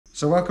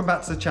So welcome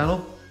back to the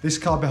channel. This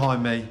car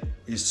behind me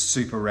is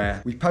super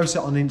rare. We post it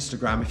on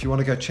Instagram. If you want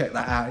to go check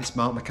that out, it's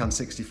Mark McCann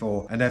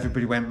 64, and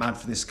everybody went mad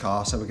for this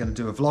car. So we're going to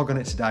do a vlog on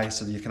it today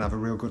so that you can have a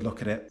real good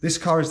look at it. This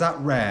car is that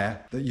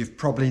rare that you've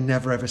probably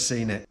never ever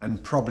seen it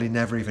and probably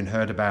never even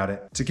heard about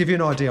it. To give you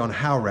an idea on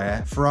how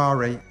rare,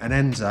 Ferrari and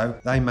Enzo,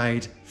 they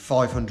made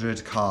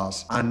 500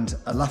 cars, and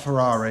a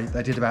LaFerrari,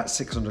 they did about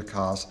 600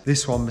 cars.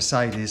 This one,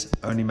 Mercedes,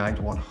 only made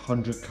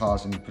 100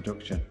 cars in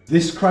production.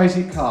 This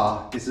crazy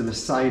car is the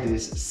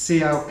Mercedes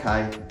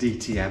CLK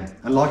DTM,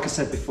 and like I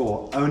said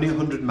before, only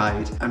 100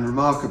 made, and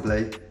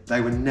remarkably, they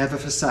were never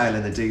for sale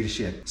in the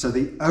dealership. So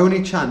the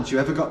only chance you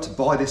ever got to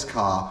buy this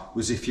car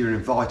was if you were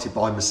invited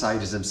by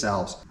Mercedes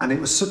themselves. And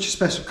it was such a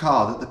special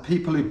car that the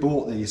people who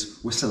bought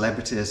these were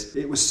celebrities.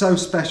 It was so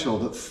special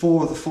that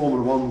 4 of the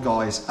Formula 1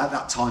 guys at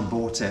that time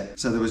bought it.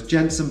 So there was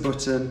Jenson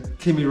Button,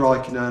 Kimi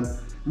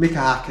Räikkönen, Mika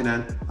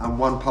Hakkinen and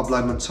Juan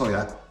Pablo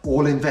Montoya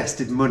all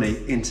invested money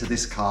into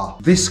this car.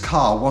 This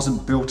car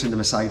wasn't built in the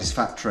Mercedes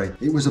factory.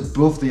 It was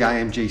above the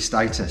AMG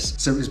status.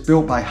 So it was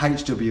built by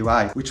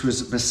HWA, which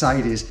was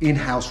Mercedes'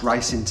 in-house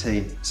racing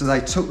team. So they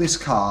took this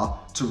car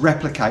to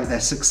replicate their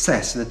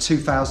success in the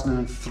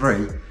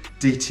 2003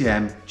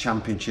 DTM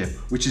Championship,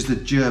 which is the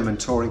German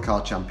touring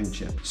car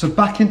championship. So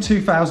back in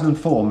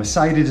 2004,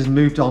 Mercedes has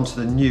moved on to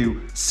the new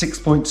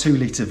 6.2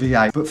 litre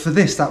V8, but for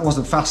this that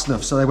wasn't fast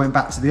enough, so they went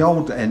back to the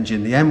old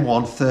engine, the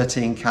M1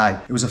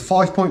 13K. It was a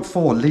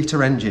 5.4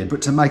 litre engine,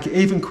 but to make it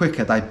even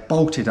quicker, they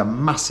bolted a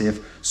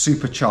massive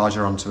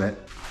supercharger onto it.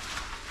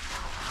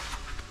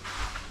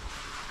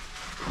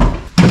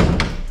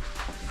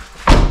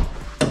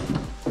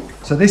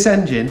 So this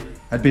engine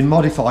had been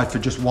modified for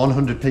just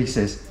 100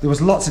 pieces. There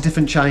was lots of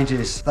different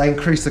changes. They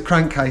increased the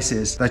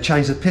crankcases, they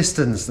changed the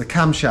pistons, the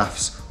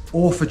camshafts,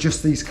 all for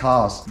just these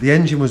cars. The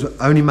engine was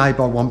only made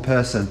by one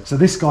person. So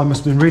this guy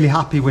must have been really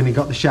happy when he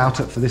got the shout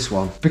up for this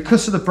one.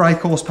 Because of the brake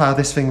horsepower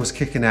this thing was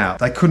kicking out,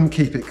 they couldn't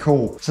keep it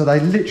cool. So they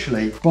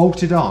literally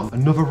bolted on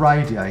another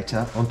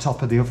radiator on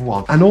top of the other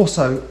one. And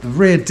also the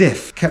rear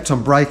diff kept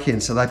on braking,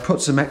 so they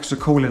put some extra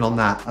cooling on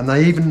that. And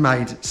they even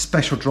made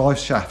special drive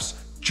shafts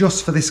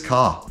just for this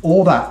car.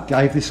 All that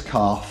gave this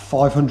car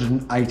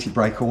 580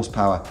 brake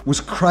horsepower. It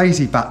was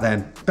crazy back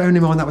then. Bearing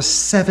in mind that was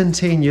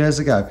 17 years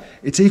ago.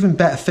 It's even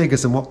better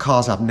figures than what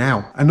cars have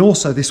now. And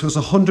also this was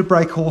 100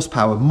 brake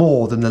horsepower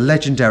more than the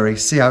legendary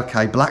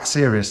CLK Black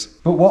Series.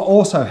 But what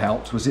also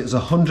helped was it was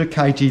 100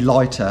 kg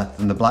lighter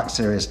than the Black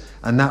Series,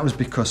 and that was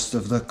because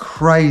of the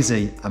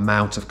crazy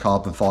amount of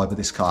carbon fibre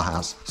this car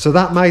has. So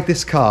that made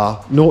this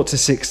car 0 to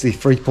 60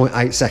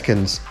 3.8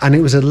 seconds, and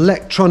it was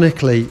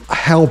electronically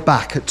held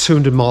back at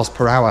 200 miles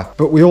per hour.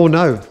 But we all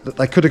know that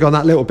they could have gone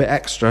that little bit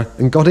extra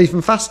and got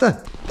even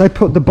faster. They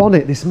put the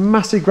bonnet, this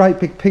massive great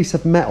big piece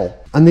of metal,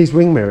 and these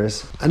wing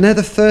mirrors, and they're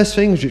the first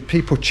things which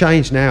people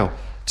change now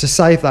to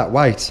save that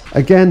weight.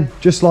 Again,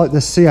 just like the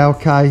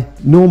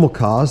CLK normal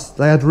cars,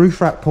 they had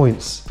roof rack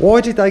points. Why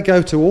did they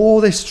go to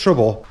all this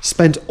trouble,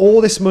 spend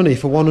all this money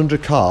for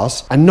 100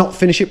 cars and not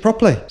finish it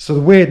properly? So the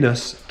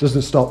weirdness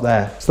doesn't stop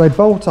there. So they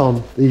bolt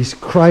on these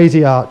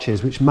crazy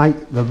arches which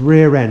make the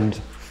rear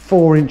end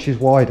 4 inches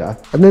wider,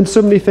 and then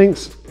somebody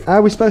thinks, how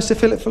are we supposed to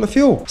fill it full of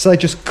fuel? So they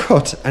just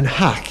cut and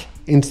hack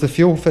into the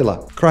fuel filler.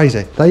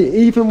 Crazy. They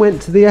even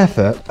went to the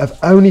effort of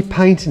only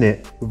painting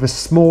it with a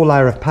small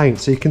layer of paint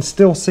so you can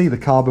still see the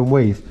carbon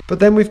weave. But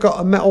then we've got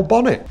a metal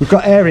bonnet. We've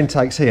got air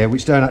intakes here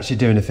which don't actually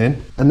do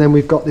anything. And then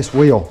we've got this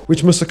wheel,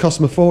 which must have cost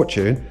them a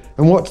fortune.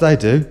 And what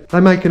do? They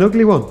make an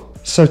ugly one.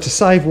 So to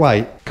save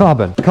weight,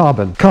 carbon,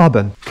 carbon,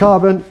 carbon,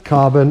 carbon,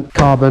 carbon,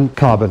 carbon,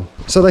 carbon.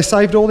 So they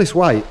saved all this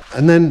weight,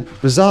 and then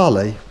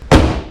bizarrely,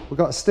 we've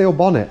got a steel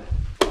bonnet.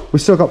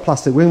 We've still got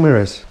plastic wing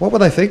mirrors. What were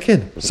they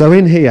thinking? So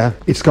in here,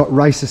 it's got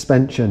race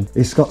suspension.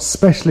 It's got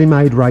specially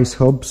made race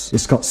hubs.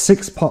 It's got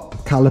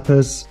 6-pop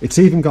calipers. It's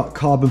even got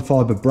carbon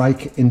fibre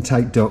brake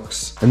intake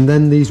ducts. And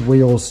then these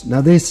wheels.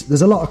 Now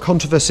there's a lot of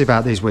controversy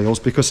about these wheels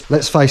because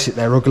let's face it,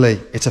 they're ugly.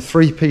 It's a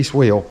 3-piece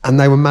wheel and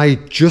they were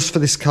made just for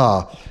this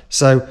car.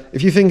 So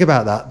if you think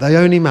about that, they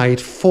only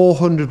made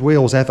 400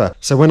 wheels ever.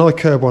 So when I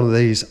curb one of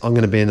these, I'm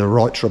going to be in the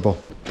right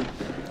trouble.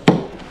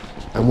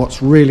 And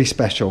what's really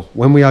special,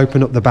 when we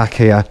open up the back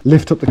here,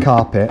 lift up the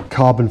carpet,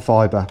 carbon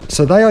fibre.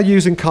 So they are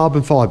using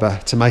carbon fibre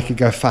to make it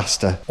go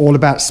faster. All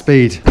about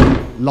speed,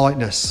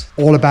 lightness,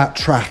 all about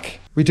track.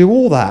 We do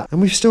all that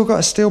and we've still got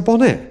a steel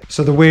bonnet.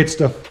 So the weird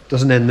stuff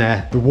doesn't end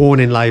there, the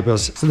warning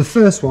labels. So the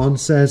first one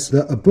says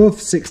that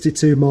above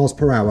 62 miles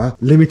per hour,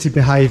 limited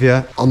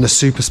behaviour on the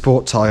super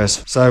sport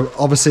tyres. So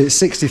obviously it's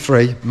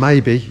 63,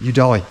 maybe you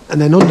die. And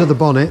then under the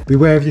bonnet,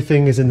 beware of your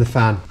fingers in the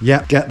fan.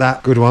 Yep, get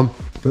that, good one.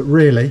 But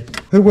really,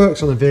 who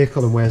works on a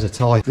vehicle and wears a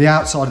tie? The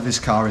outside of this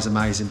car is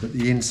amazing, but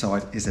the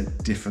inside is a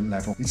different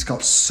level. It's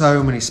got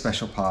so many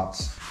special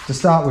parts. To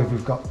start with,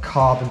 we've got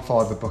carbon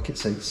fibre bucket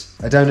seats.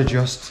 They don't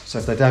adjust, so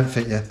if they don't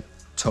fit you,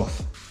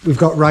 tough. We've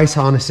got race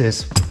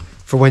harnesses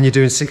for when you're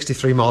doing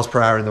 63 miles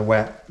per hour in the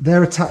wet.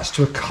 They're attached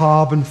to a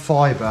carbon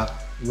fibre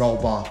roll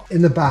bar.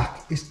 In the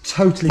back, it's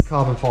totally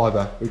carbon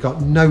fibre. We've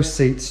got no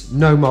seats,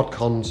 no mod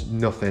cons,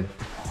 nothing.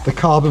 The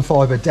carbon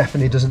fibre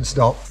definitely doesn't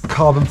stop.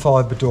 Carbon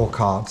fibre door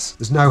cards.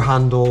 There's no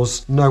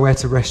handles, nowhere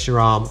to rest your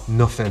arm,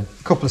 nothing.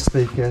 A couple of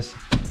speakers.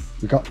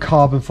 We've got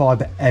carbon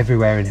fibre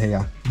everywhere in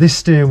here. This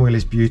steering wheel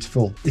is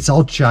beautiful. It's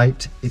odd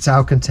shaped, it's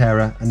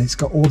Alcantara, and it's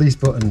got all these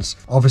buttons.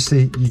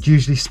 Obviously, you'd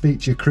usually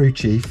speak to your crew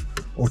chief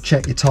or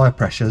check your tyre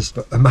pressures,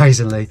 but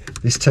amazingly,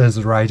 this turns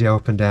the radio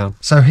up and down.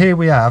 So here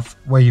we have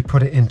where you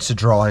put it into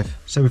drive.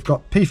 So we've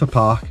got P for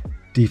park,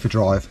 D for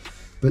drive,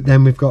 but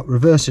then we've got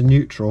reverse and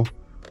neutral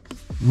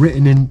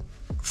written in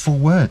full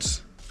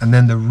words. And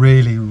then the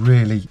really,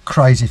 really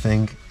crazy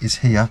thing is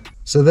here.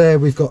 So there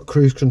we've got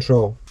cruise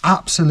control.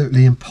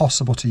 Absolutely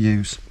impossible to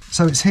use.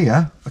 So it's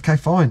here, okay,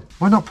 fine.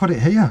 Why not put it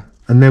here?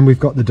 And then we've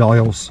got the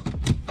dials.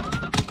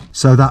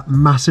 So that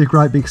massive,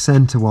 great big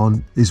center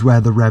one is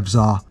where the revs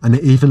are. And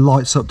it even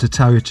lights up to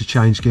tell you to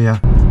change gear.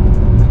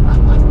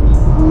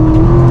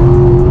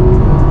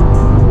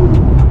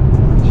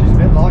 She's a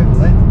bit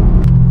lively.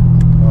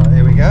 All right,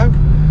 here we go.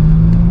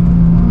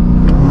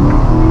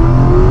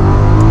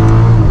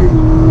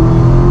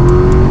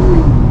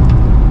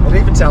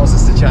 Tells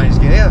us to change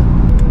gear.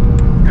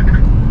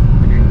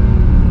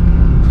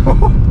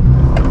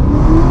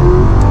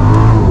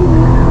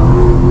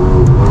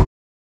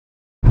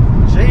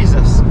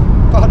 Jesus,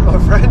 pardon my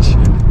French,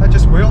 that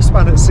just wheel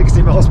span at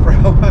 60 miles per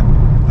hour.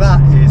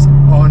 That is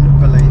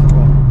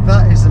unbelievable.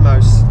 That is the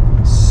most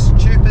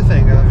stupid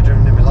thing I've ever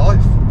driven in my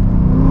life.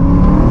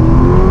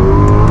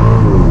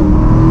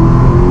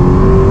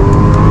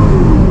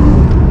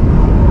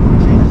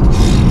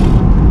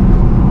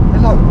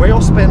 They're like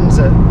wheel spins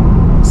at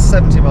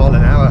 70 miles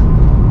an hour.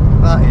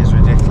 That is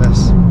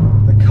ridiculous.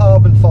 The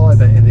carbon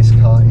fibre in this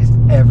car is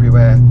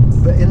everywhere,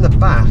 but in the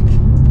back,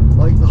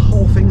 like the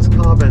whole thing's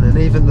carbon, and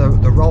even the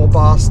roll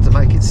bars to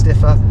make it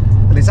stiffer,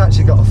 and it's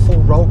actually got a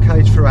full roll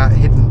cage throughout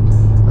hidden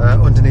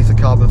underneath the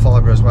carbon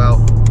fibre as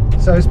well.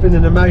 So it's been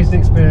an amazing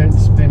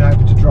experience being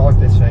able to drive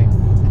this thing.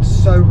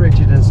 It's so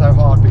rigid and so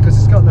hard because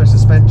it's got no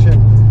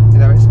suspension. You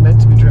know, it's meant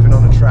to be driven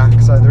on a track,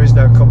 so there is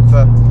no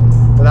comfort,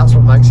 but that's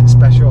what makes it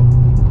special.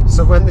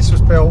 So when this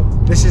was built,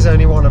 this is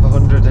only one of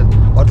 100, and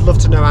I'd love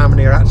to know how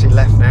many are actually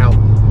left now,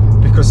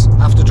 because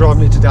after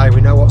driving it today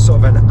we know what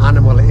sort of an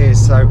animal it is.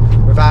 So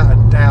without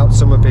a doubt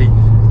some would be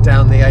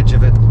down the edge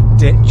of a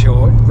ditch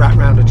or wrapped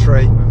around a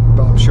tree,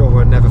 but I'm sure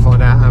we'll never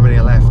find out how many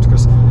are left,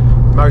 because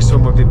most of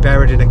them would be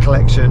buried in a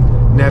collection,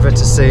 never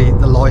to see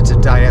the light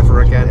of day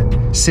ever again.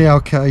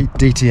 CLK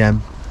DTM,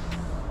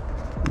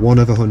 one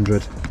of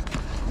 100.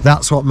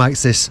 That's what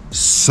makes this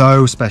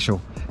so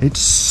special. It's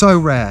so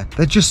rare.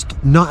 They're just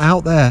not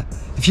out there.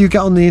 If you get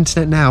on the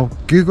internet now,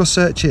 Google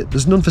search it,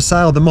 there's none for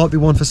sale. There might be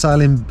one for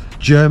sale in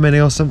Germany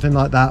or something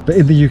like that, but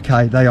in the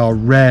UK they are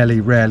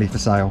rarely for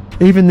sale.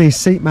 Even these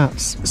seat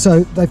mats,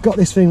 so they've got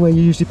this thing where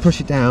you usually push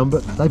it down,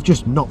 but they've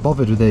just not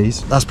bothered with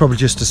these. That's probably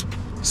just to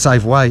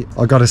save weight.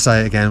 I gotta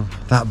say it again,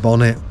 that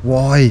bonnet,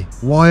 why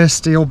a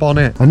steel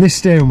bonnet? And this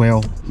steering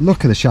wheel,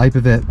 look at the shape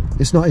of it,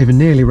 it's not even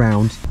nearly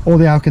round. All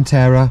the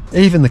Alcantara,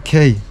 even the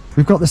key.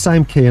 We've got the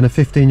same key in a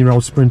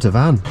 15-year-old Sprinter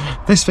van.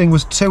 This thing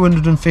was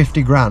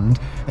 250 grand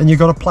and you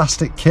got a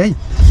plastic key.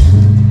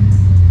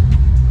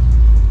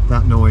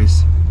 That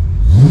noise.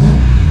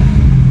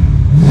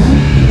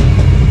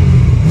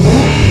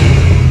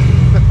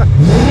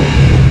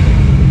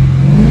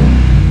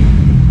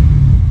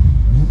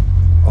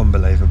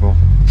 Unbelievable.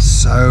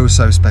 So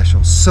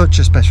special. Such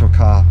a special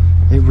car.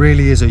 It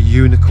really is a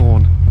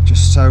unicorn.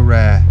 Just so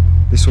rare.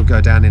 This will go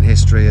down in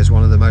history as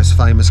one of the most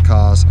famous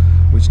cars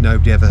which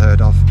nobody ever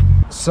heard of.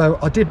 So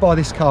I did buy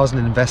this car as an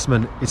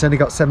investment. It's only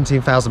got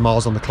 17,000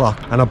 miles on the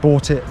clock, and I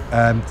bought it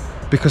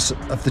because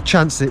of the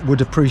chance it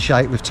would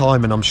appreciate with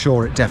time, and I'm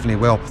sure it definitely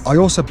will. I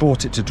also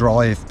bought it to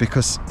drive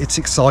because it's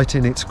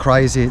exciting, it's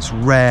crazy, it's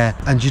rare,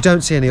 and you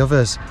don't see any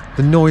others.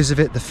 The noise of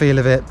it, the feel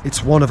of it,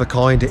 it's one of a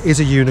kind. It is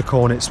a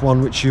unicorn. It's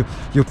one which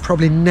you'll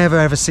probably never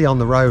ever see on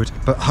the road,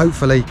 but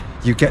hopefully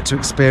you get to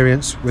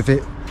experience with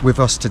it with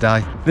us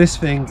today. This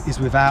thing is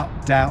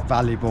without doubt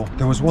valuable.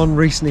 There was one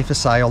recently for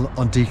sale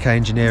on DK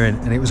Engineering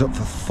and it was up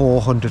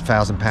for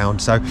 £400,000.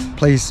 So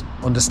please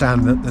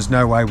understand that there's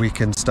no way we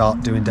can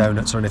start doing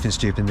donuts or anything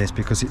stupid in this,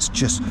 because it's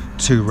just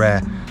too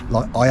rare.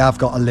 Like, I have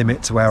got a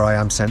limit to where I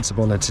am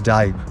sensible, and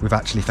today we've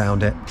actually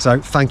found it. So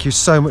thank you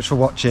so much for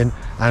watching,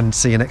 and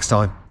see you next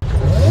time.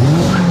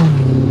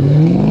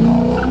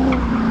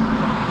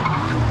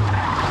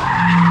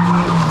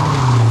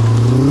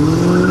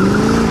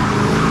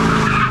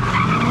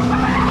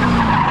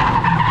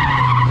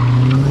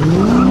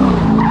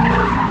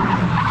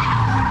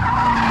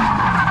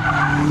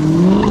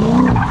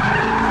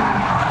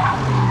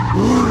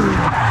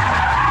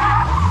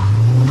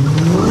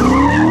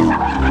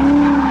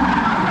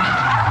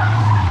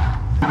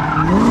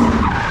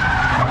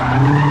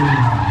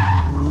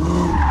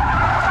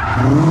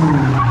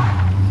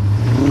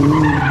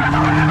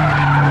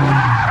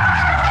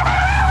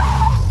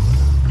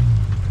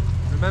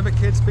 Remember,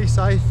 kids, be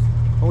safe.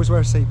 Always wear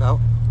a seatbelt.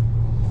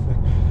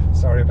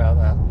 Sorry about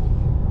that.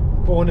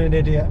 Born an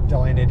idiot,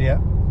 die an idiot.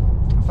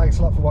 Thanks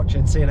a lot for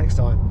watching. See you next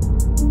time.